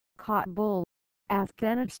Kabul,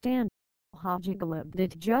 Afghanistan. Haji Ghalib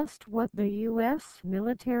did just what the U.S.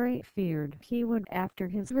 military feared he would after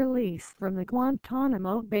his release from the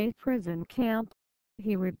Guantanamo Bay prison camp.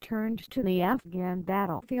 He returned to the Afghan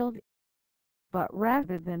battlefield. But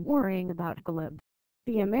rather than worrying about Ghalib,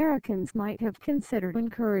 the Americans might have considered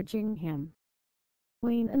encouraging him.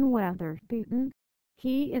 Lean and weather-beaten,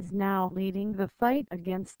 he is now leading the fight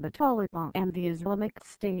against the Taliban and the Islamic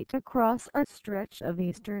State across a stretch of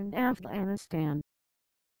eastern Afghanistan.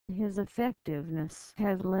 His effectiveness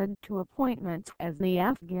has led to appointments as the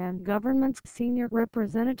Afghan government's senior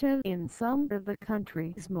representative in some of the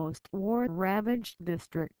country's most war-ravaged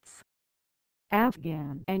districts.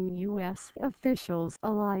 Afghan and U.S. officials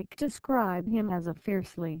alike describe him as a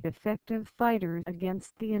fiercely effective fighter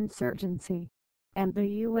against the insurgency, and the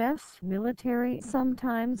U.S. military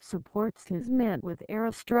sometimes supports his men with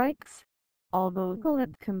airstrikes, although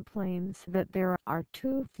Ghalib complains that there are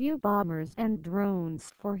too few bombers and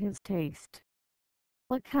drones for his taste.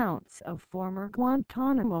 Accounts of former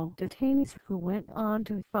Guantanamo detainees who went on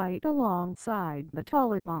to fight alongside the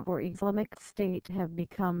Taliban or Islamic State have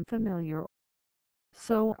become familiar.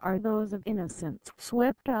 So are those of innocents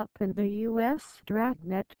swept up in the U.S.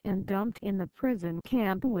 dragnet and dumped in the prison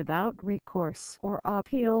camp without recourse or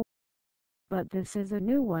appeal. But this is a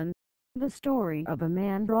new one. The story of a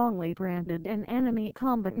man wrongly branded an enemy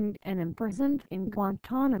combatant and imprisoned in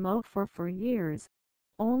Guantanamo for 4 years,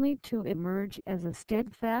 only to emerge as a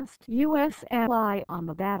steadfast U.S. ally on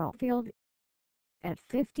the battlefield. At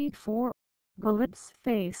 54, Ghalib's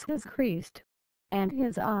face has creased, and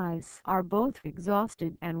his eyes are both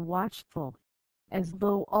exhausted and watchful, as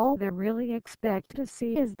though all they really expect to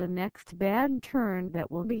see is the next bad turn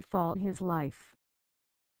that will befall his life.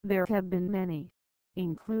 There have been many,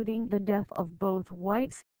 including the death of both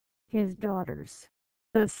wives, his daughters,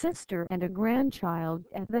 a sister and a grandchild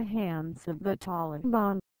at the hands of the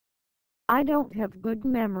Taliban. I don't have good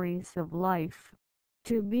memories of life,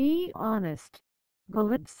 to be honest,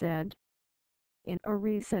 Ghalib said. In a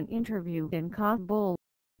recent interview in Kabul,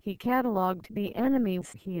 he catalogued the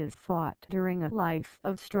enemies he has fought during a life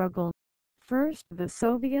of struggle. First the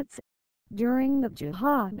Soviets, during the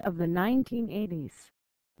jihad of the 1980s,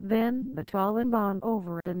 then the Taliban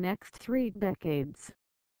over the next 3 decades,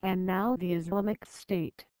 and now the Islamic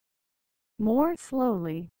State. More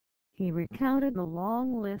slowly, he recounted the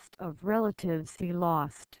long list of relatives he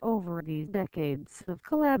lost over these decades of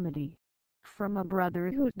calamity. From a brother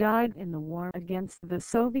who died in the war against the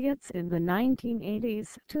Soviets in the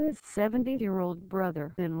 1980s to his 70-year-old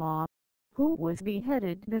brother-in-law, who was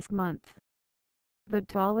beheaded this month. The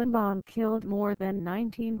Taliban killed more than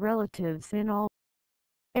 19 relatives in all.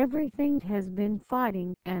 Everything has been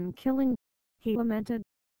fighting and killing, he lamented.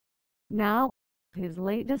 Now, his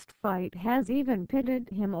latest fight has even pitted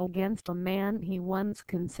him against a man he once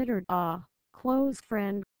considered a close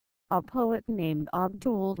friend, a poet named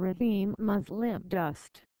Abdul Rahim Muslim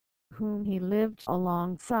Dust, whom he lived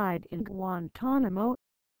alongside in Guantanamo.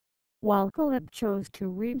 While Ghalib chose to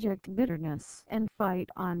reject bitterness and fight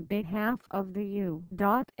on behalf of the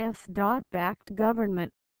U.S.-backed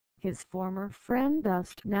government, his former friend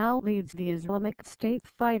Dust now leads the Islamic State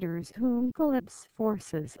fighters whom Ghalib's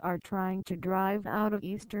forces are trying to drive out of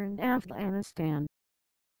eastern Afghanistan.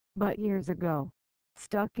 But years ago,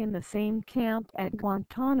 stuck in the same camp at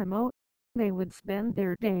Guantanamo, they would spend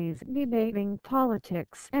their days debating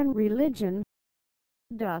politics and religion.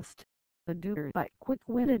 Dust, a dour but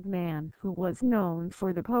quick-witted man who was known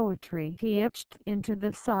for the poetry he etched into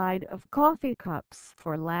the side of coffee cups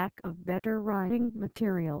for lack of better writing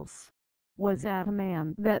materials, was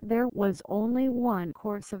adamant that there was only one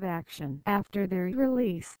course of action after their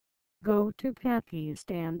release: go to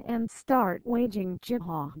Pakistan and start waging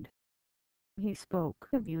jihad. He spoke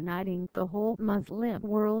of uniting the whole Muslim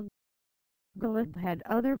world. Ghalib had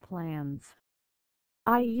other plans.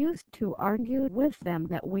 I used to argue with them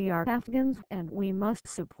that we are Afghans and we must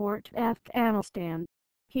support Afghanistan,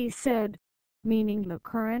 he said, meaning the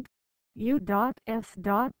current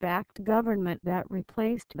U.S.-backed government that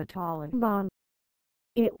replaced the Taliban.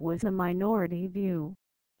 It was a minority view,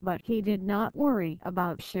 but he did not worry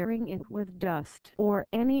about sharing it with Dust or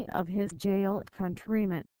any of his jailed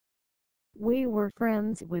countrymen. We were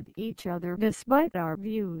friends with each other despite our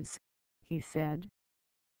views, he said.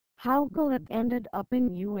 How Ghalib ended up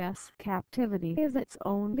in U.S. captivity is its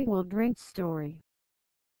own bewildering story.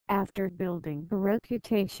 After building a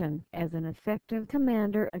reputation as an effective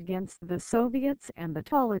commander against the Soviets and the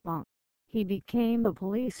Taliban, he became the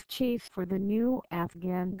police chief for the new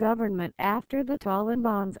Afghan government after the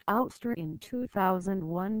Taliban's ouster in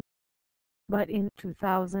 2001. But in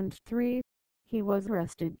 2003, He was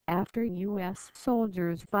arrested after U.S.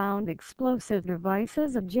 soldiers found explosive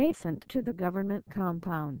devices adjacent to the government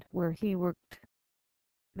compound where he worked.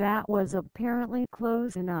 That was apparently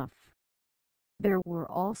close enough. There were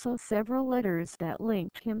also several letters that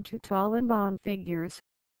linked him to Taliban figures,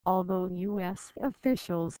 although U.S.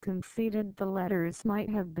 officials conceded the letters might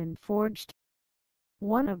have been forged.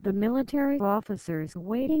 One of the military officers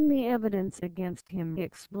weighing the evidence against him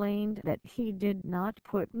explained that he did not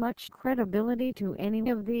put much credibility to any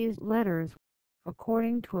of these letters,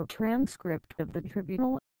 according to a transcript of the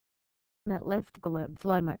tribunal that left Golub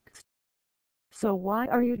flummoxed. "So why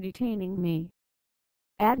are you detaining me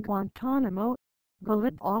at Guantanamo?"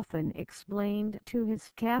 Golub often explained to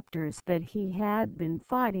his captors that he had been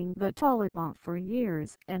fighting the Taliban for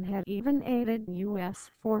years and had even aided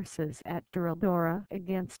U.S. forces at Dora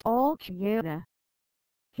against Al-Qaeda.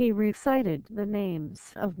 He recited the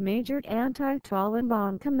names of major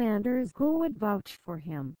anti-Taliban commanders who would vouch for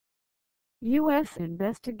him. U.S.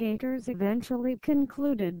 investigators eventually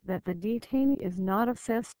concluded that the detainee is not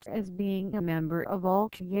assessed as being a member of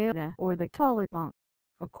Al-Qaeda or the Taliban,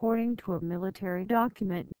 according to a military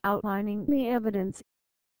document outlining the evidence.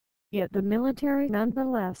 Yet the military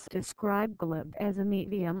nonetheless described Golub as a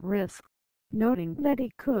medium risk, noting that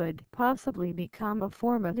he could possibly become a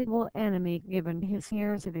formidable enemy given his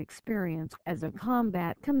years of experience as a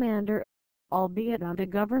combat commander, albeit on the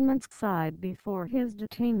government's side before his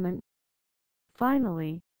detainment.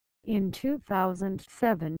 Finally, in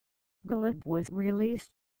 2007, Golub was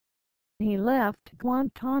released. He left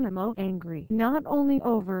Guantanamo angry not only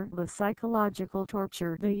over the psychological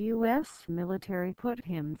torture the U.S. military put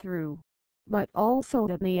him through, but also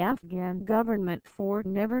at the Afghan government for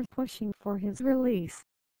never pushing for his release,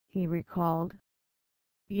 he recalled.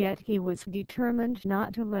 Yet he was determined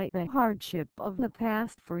not to let the hardship of the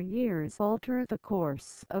past 4 years alter the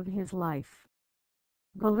course of his life.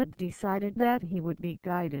 Golub decided that he would be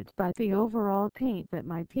guided by the overall pain that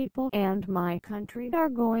my people and my country are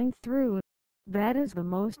going through. That is the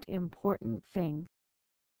most important thing.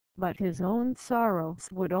 But his own sorrows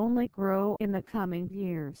would only grow in the coming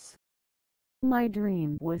years. "My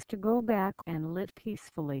dream was to go back and live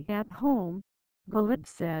peacefully at home," Golub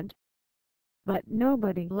said. "But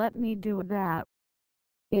nobody let me do that.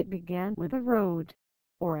 It began with a road,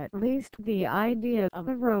 or at least the idea of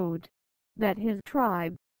a road, that his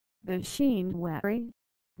tribe, the Shinwari,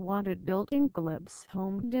 wanted built in Golub's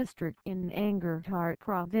home district in Angkor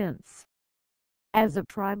province. As a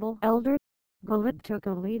tribal elder, Golub took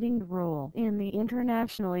a leading role in the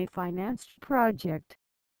internationally financed project.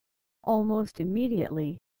 Almost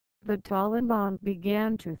immediately, the Taliban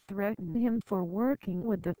began to threaten him for working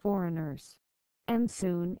with the foreigners, and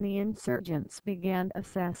soon the insurgents began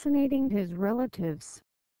assassinating his relatives.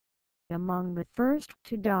 Among the first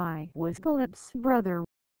to die was Golub's brother,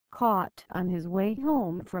 caught on his way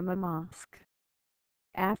home from a mosque.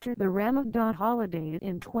 After the Ramadan holiday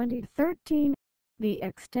in 2013, the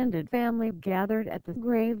extended family gathered at the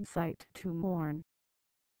gravesite to mourn.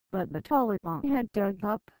 But the Taliban had dug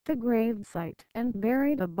up the gravesite and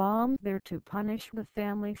buried a bomb there to punish the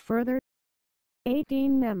family further.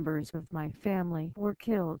 18 members of my family were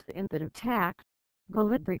killed in that attack,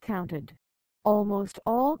 Golub recounted. Almost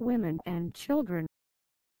all women and children.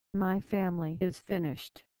 My family is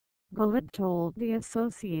finished, Golub told the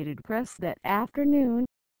Associated Press that afternoon,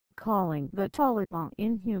 calling the Taliban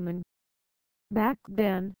inhuman. Back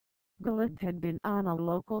then, Golub had been on a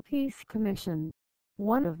local peace commission,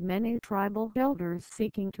 one of many tribal elders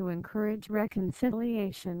seeking to encourage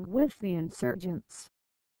reconciliation with the insurgents.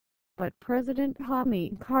 But President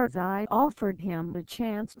Hamid Karzai offered him a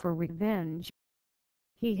chance for revenge.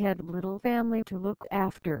 He had little family to look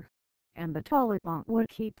after, and the Taliban would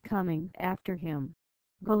keep coming after him,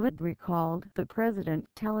 Golub recalled the president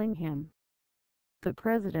telling him. The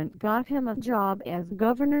president got him a job as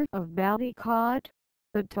governor of Balakot,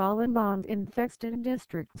 the Taliban-infested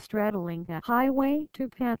district straddling the highway to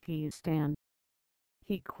Pakistan.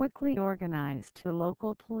 He quickly organized a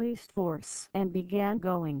local police force and began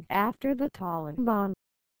going after the Taliban.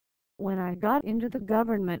 When I got into the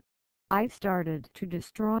government, I started to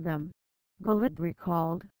destroy them, Golub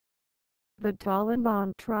recalled. The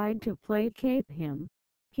Taliban tried to placate him,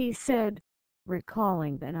 he said,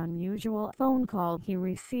 recalling an unusual phone call he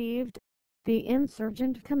received. The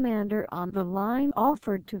insurgent commander on the line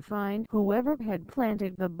offered to find whoever had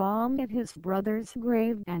planted the bomb at his brother's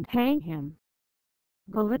grave and hang him.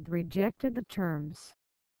 Golub rejected the terms.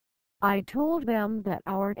 I told them that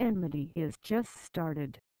our enmity is just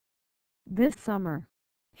started. This summer,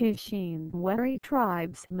 his Shinwari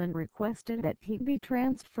tribesmen requested that he be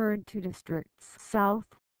transferred to districts south,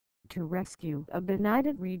 to rescue a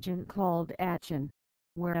benighted region called Achin,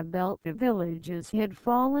 where a belt of villages had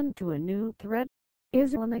fallen to a new threat: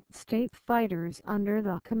 Islamic State fighters under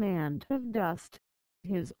the command of Dust,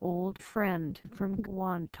 his old friend from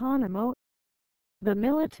Guantanamo. The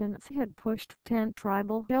militants had pushed 10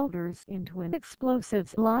 tribal elders into an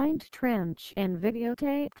explosives-lined trench and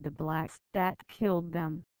videotaped the blast that killed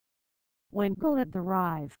them. When Gillett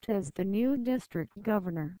arrived as the new district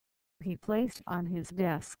governor, he placed on his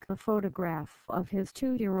desk a photograph of his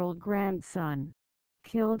 2-year-old grandson,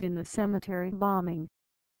 killed in the cemetery bombing.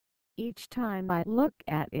 "Each time I look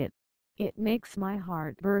at it, it makes my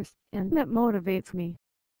heart burst, and that motivates me,"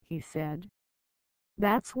 he said.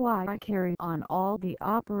 "That's why I carry on all the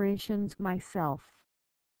operations myself."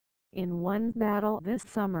 In one battle this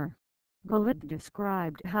summer, Gillett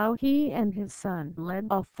described how he and his son led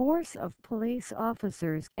a force of police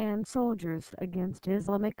officers and soldiers against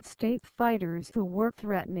Islamic State fighters who were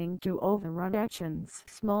threatening to overrun Achin's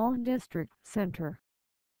small district center.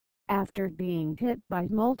 After being hit by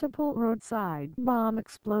multiple roadside bomb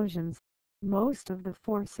explosions, most of the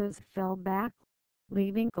forces fell back,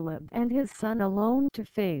 leaving Gillett and his son alone to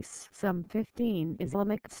face some 15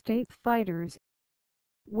 Islamic State fighters.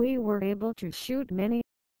 "We were able to shoot many,"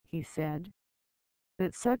 he said.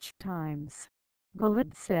 At such times,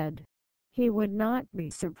 Gillett said, he would not be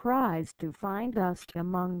surprised to find Dust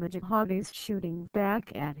among the jihadis shooting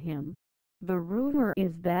back at him. The rumor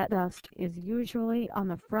is that Dust is usually on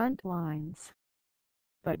the front lines.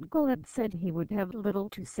 But Gillett said he would have little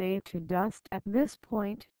to say to Dust at this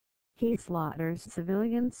point. "He slaughters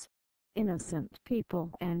civilians, innocent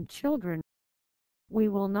people and children. We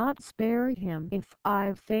will not spare him if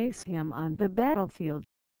I face him on the battlefield,"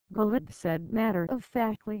 Gillett said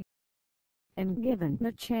matter-of-factly. "And given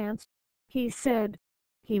the chance," he said,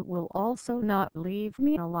 "he will also not leave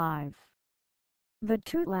me alive." The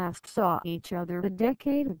two last saw each other a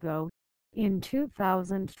decade ago, in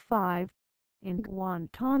 2005, in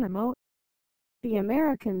Guantanamo. The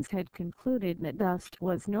Americans had concluded that Dust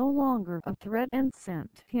was no longer a threat and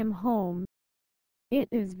sent him home. "It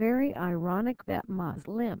is very ironic that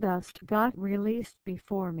Muslim Dust got released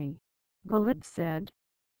before me," Gillett said.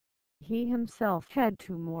 He himself had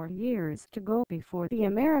 2 more years to go before the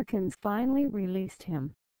Americans finally released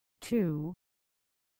him, too.